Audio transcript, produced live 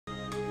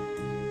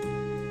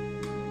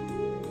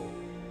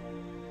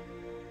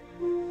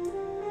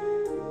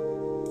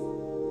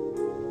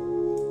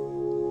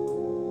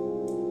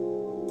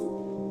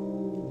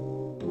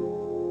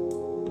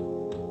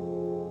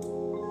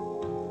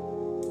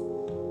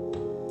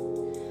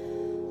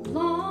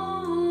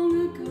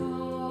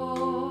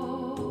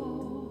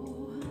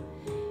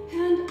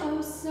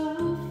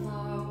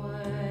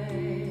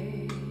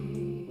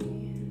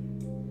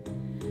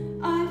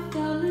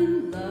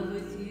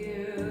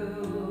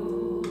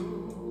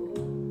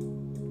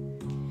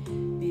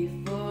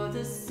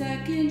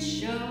can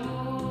show.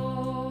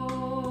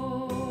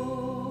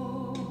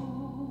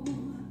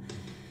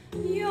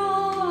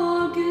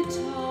 Your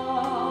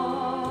guitar,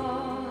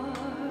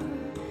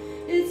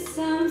 it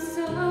sounds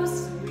so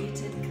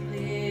sweet and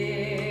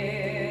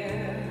clear,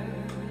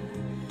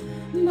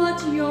 but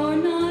you're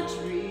not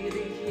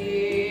really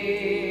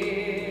here.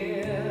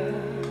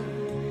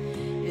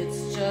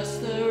 It's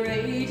just the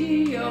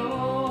radio.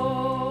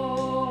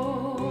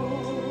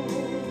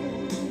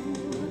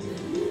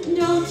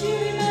 Don't you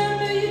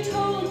remember you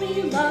told me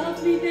you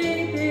loved me,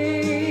 baby?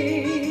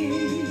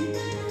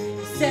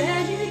 You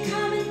said you'd be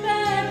coming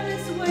back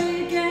this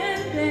way again,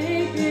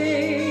 baby.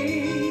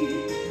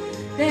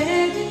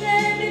 Baby,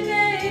 baby,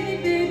 baby,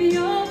 baby,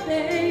 oh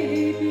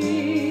baby,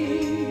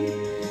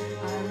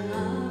 I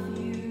love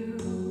you,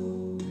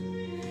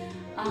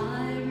 I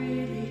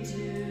really do.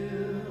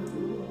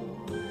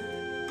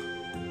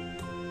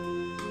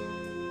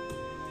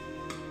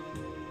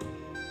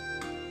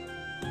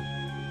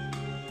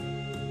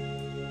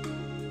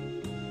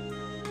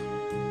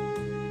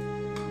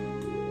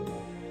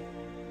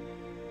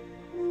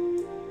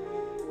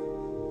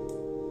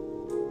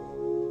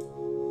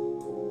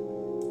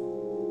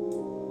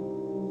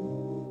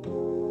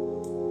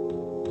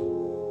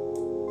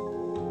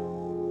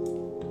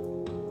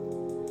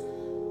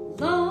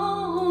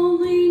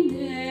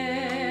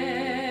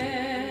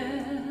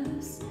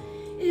 Loneliness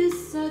is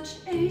such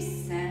a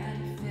sad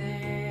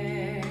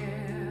affair,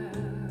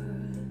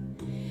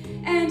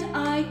 and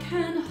I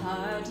can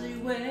hardly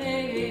wait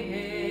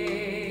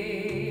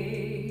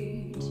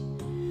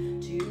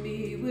to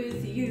be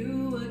with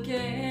you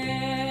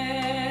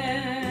again.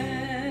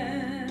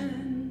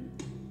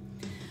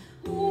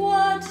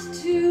 What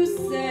to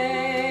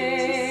say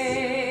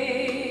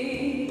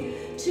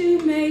to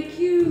make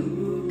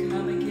you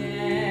come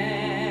again,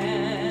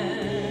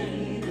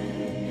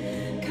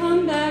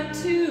 come back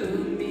to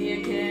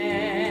me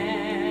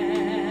again,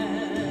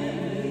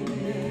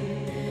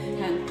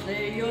 and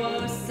play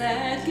your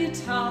sad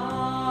guitar.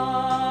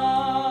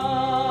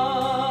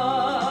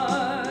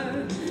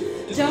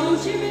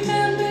 Don't you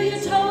remember you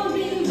told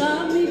me you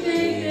loved me,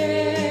 baby?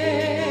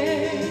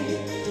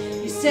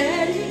 You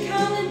said you're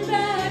coming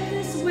back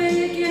this way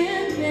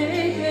again,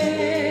 baby.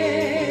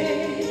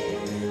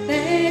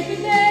 Baby,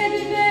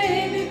 baby,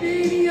 baby,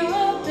 baby,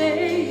 oh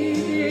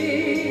baby,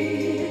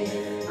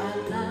 I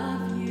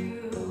love you,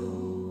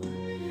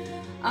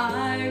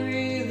 I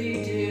really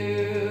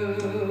do.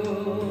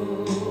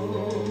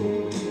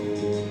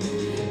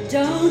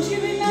 Don't you